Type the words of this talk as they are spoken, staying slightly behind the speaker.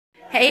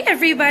Hey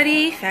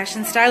everybody,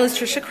 fashion stylist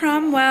Tricia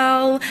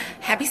Cromwell.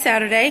 Happy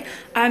Saturday.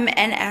 And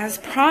as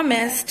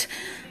promised,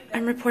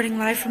 I'm reporting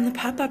live from the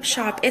pop-up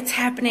shop. It's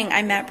happening.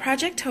 I'm at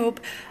Project Hope.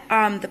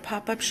 The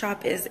pop-up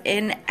shop is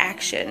in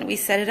action. We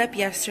set it up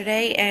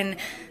yesterday, and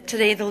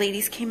today the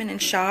ladies came in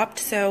and shopped.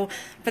 So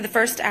for the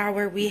first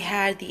hour, we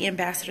had the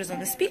ambassadors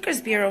on the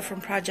Speakers Bureau from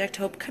Project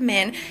Hope come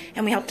in,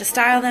 and we helped to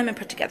style them and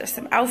put together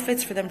some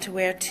outfits for them to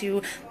wear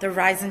to the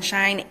Rise and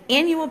Shine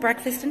annual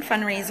breakfast and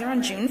fundraiser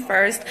on June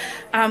 1st.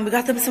 We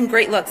got them some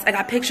great looks. I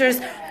got pictures.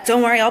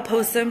 Don't worry, I'll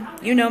post them.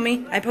 You know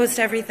me. I post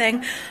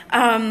everything.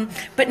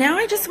 But now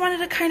I just wanted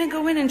to kind of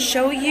go in and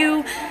show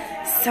you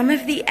some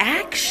of the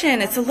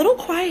action. It's a little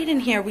quiet in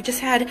here. We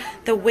just had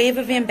the wave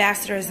of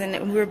ambassadors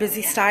and we were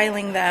busy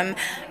styling them.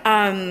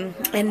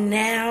 And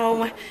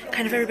now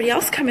kind of everybody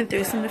else coming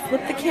through. So I'm going to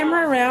flip the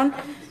camera around,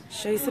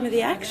 show you some of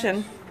the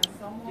action.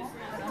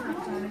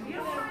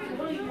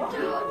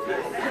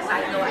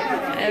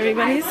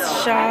 Everybody's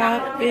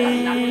shopping.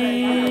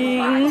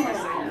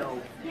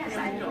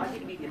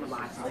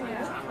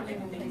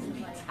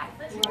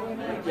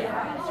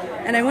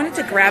 And I wanted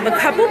to grab a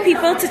couple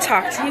people to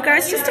talk to you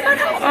guys just about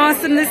how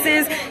awesome this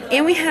is.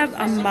 And we have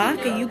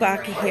Amaka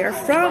Yubaka here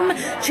from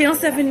Channel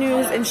 7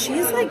 News, and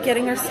she's like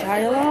getting her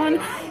style on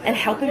and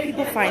helping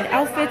people find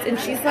outfits, and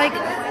she's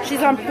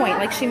on point,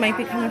 like she might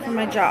be coming from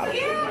my job.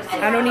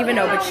 I don't even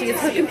know, but she is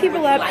hooking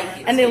people up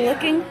and they're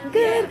looking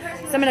good.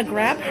 So I'm gonna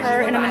grab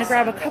her and I'm gonna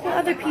grab a couple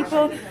other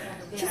people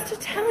just to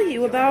tell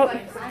you about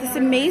this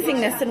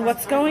amazingness and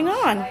what's going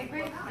on.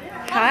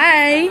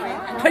 Hi,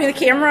 putting the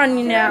camera on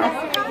you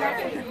now.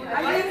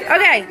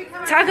 Okay,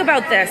 talk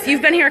about this.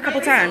 You've been here a couple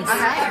times.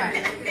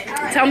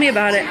 Tell me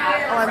about it. Oh,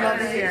 I love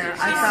it here.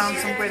 I found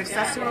some great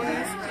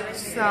accessories,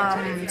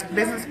 some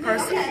business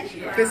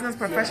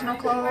professional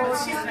clothes.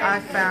 I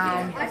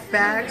found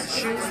bags,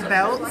 shoes,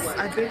 belts.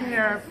 I've been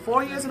here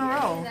 4 years in a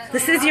row.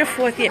 This is your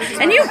 4th year.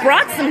 And you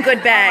brought some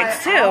good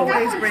bags, too. I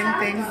always bring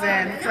things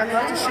in. So I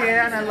love to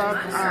share, and I love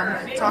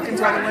talking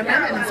to other women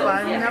and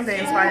inspiring them. They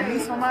inspire me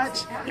so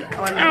much.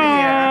 Oh, I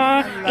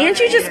love it here. And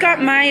you just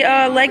got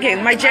my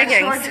leggings, my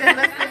jeggings.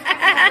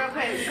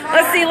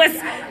 Let's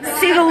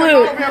see the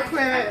loot.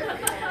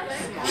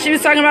 She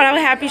was talking about how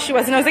happy she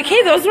was, and I was like,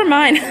 hey, those were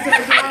mine.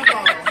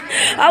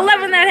 I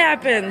love when that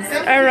happens.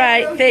 All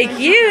right, thank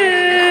you.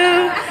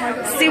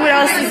 See what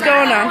else is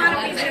going on.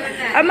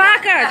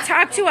 Amaka,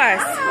 talk to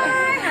us.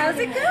 Hi, how's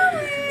it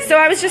going? So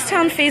I was just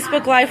telling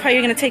Facebook Live how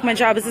you're going to take my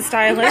job as a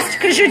stylist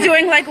because you're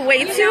doing like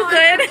way too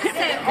good.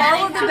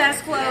 All of the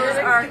best clothes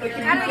are, you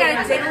kind of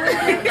got to dig a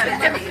little bit, but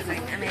it's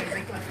amazing,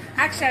 amazing.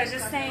 Actually, I was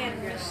just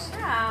saying,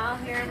 Michelle,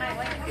 here might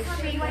like,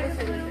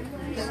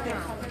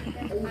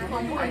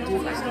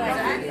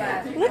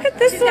 look at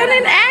this one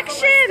in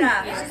action.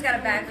 She's got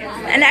a back in.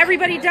 And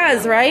everybody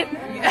does, right?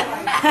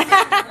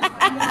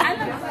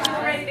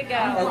 I'm ready to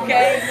go.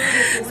 Okay.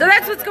 So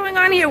that's what's going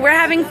on here. We're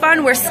having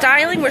fun. We're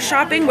styling. We're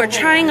shopping. We're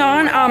trying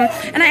on.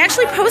 And I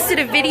actually posted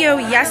a video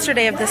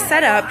yesterday of the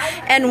setup,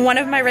 and one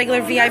of my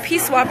regular VIP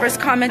swappers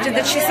commented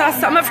that she saw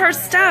some of her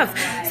stuff.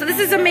 So this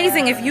is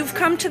amazing. If you've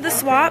come to the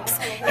swaps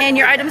and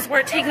your items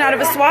weren't taken out of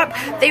a swap,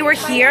 they were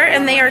here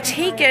and they are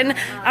taken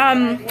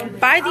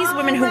by these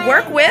women who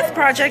work with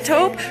Project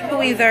Hope,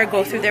 who either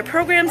go through their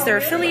programs they're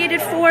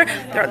affiliated for,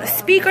 they're on the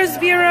Speakers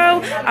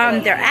Bureau,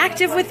 they're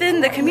active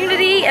within the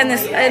community and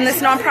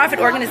this nonprofit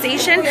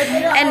organization,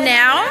 and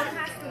now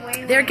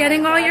they're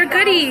getting all your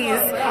goodies.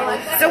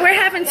 So we're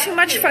having too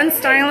much fun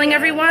styling,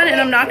 everyone, and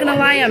I'm not gonna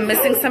lie, I'm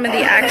missing some of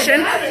the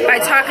action by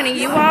talking to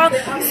you all.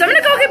 So I'm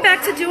gonna go get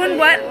back to doing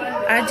what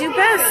I do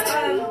best.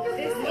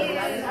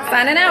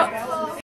 Signing out.